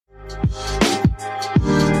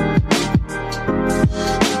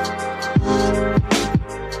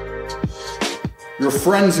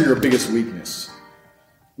friends are your biggest weakness.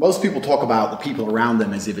 Most people talk about the people around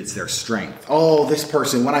them as if it's their strength. Oh, this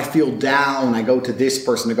person, when I feel down, I go to this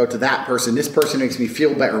person, I go to that person. This person makes me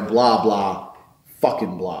feel better, blah, blah,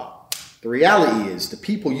 fucking blah. The reality is the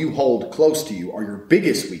people you hold close to you are your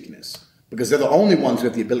biggest weakness because they're the only ones who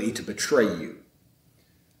have the ability to betray you.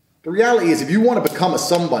 The reality is if you want to become a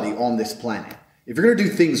somebody on this planet, if you're going to do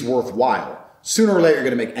things worthwhile, sooner or later you're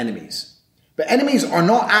going to make enemies. But enemies are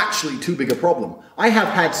not actually too big a problem. I have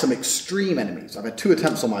had some extreme enemies. I've had 2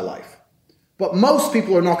 attempts on my life. But most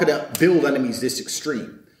people are not going to build enemies this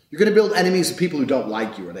extreme. You're going to build enemies of people who don't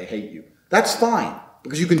like you or they hate you. That's fine,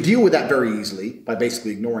 because you can deal with that very easily by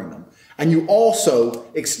basically ignoring them. And you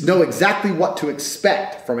also know exactly what to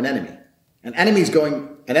expect from an enemy. An enemy's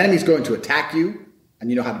going to attack you,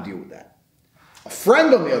 and you know how to deal with that. A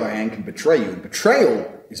friend, on the other hand, can betray you. And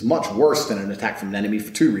betrayal is much worse than an attack from an enemy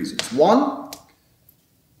for 2 reasons. One,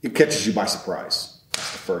 it catches you by surprise.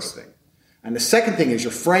 That's the first thing. And the second thing is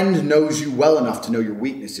your friend knows you well enough to know your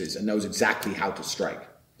weaknesses and knows exactly how to strike.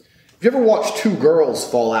 If you ever watch 2 girls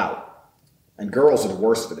fall out, and girls are the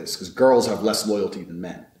worst for this because girls have less loyalty than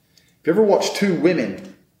men. If you ever watch 2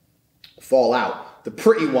 women fall out, the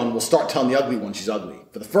pretty one will start telling the ugly one she's ugly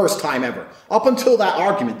for the first time ever. Up until that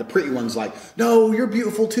argument, the pretty one's like, no, you're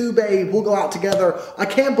beautiful too, babe. We'll go out together. I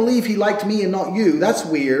can't believe he liked me and not you. That's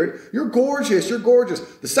weird. You're gorgeous. You're gorgeous.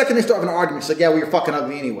 The second they start having an argument, she's like, yeah, well, you're fucking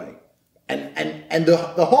ugly anyway. And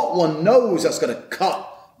the hot one knows that's going to cut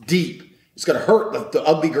deep. It's going to hurt the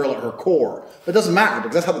ugly girl at her core. But it doesn't matter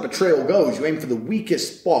because that's how the betrayal goes. You aim for the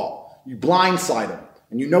weakest spot. You blindside them.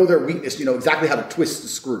 And you know their weakness. You know exactly how to twist the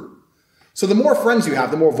screw. So the more friends you have,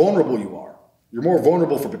 the more vulnerable you are. You're more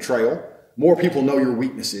vulnerable for betrayal. More people know your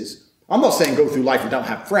weaknesses. I'm not saying go through life and don't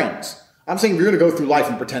have friends. I'm saying if you're going to go through life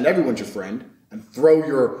and pretend everyone's your friend and throw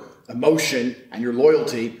your emotion and your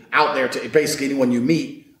loyalty out there to basically anyone you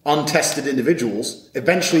meet, untested individuals,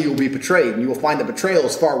 eventually you'll be betrayed. And you will find that betrayal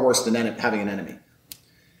is far worse than having an enemy.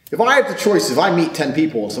 If I have the choice, if I meet 10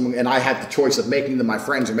 people and I have the choice of making them my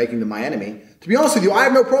friends or making them my enemy, to be honest with you, I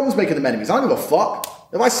have no problems making them enemies. I don't give a fuck.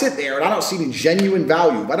 If I sit there and I don't see any genuine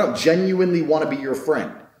value, if I don't genuinely want to be your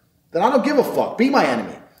friend, then I don't give a fuck. Be my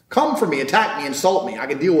enemy. Come for me, attack me, insult me. I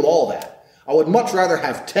can deal with all that. I would much rather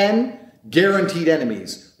have 10 guaranteed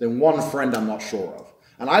enemies than 1 friend I'm not sure of.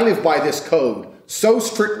 And I live by this code so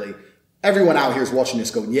strictly, everyone out here is watching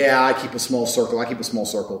this going, yeah, I keep a small circle. I keep a small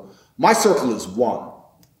circle. My circle is 1.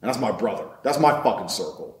 And that's my brother. That's my fucking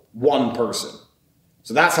circle. 1 person.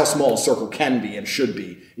 So that's how small a circle can be and should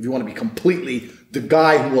be if you want to be completely the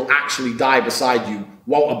guy who will actually die beside you,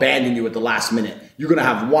 won't abandon you at the last minute. You're going to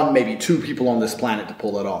have 1, maybe 2 people on this planet to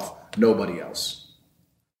pull that off. Nobody else.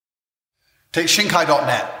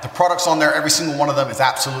 TateShinkai.net. The products on there, every single one of them is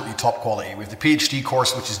absolutely top quality. We have the PhD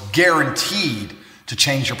course, which is guaranteed to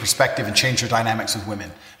change your perspective and change your dynamics with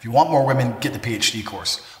women. If you want more women, get the PhD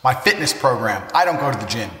course. My fitness program, I don't go to the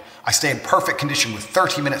gym. I stay in perfect condition with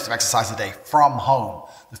 30 minutes of exercise a day from home.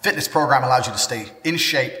 The fitness program allows you to stay in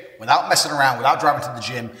shape without messing around, without driving to the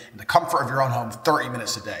gym, in the comfort of your own home, 30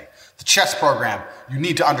 minutes a day. The chess program, you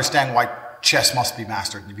need to understand why chess must be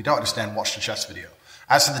mastered. And if you don't understand, watch the chess video.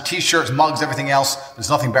 As for the t-shirts, mugs, everything else,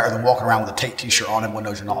 there's nothing better than walking around with a Tate t-shirt on and one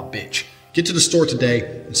knows you're not a bitch. Get to the store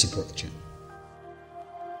today and support the channel.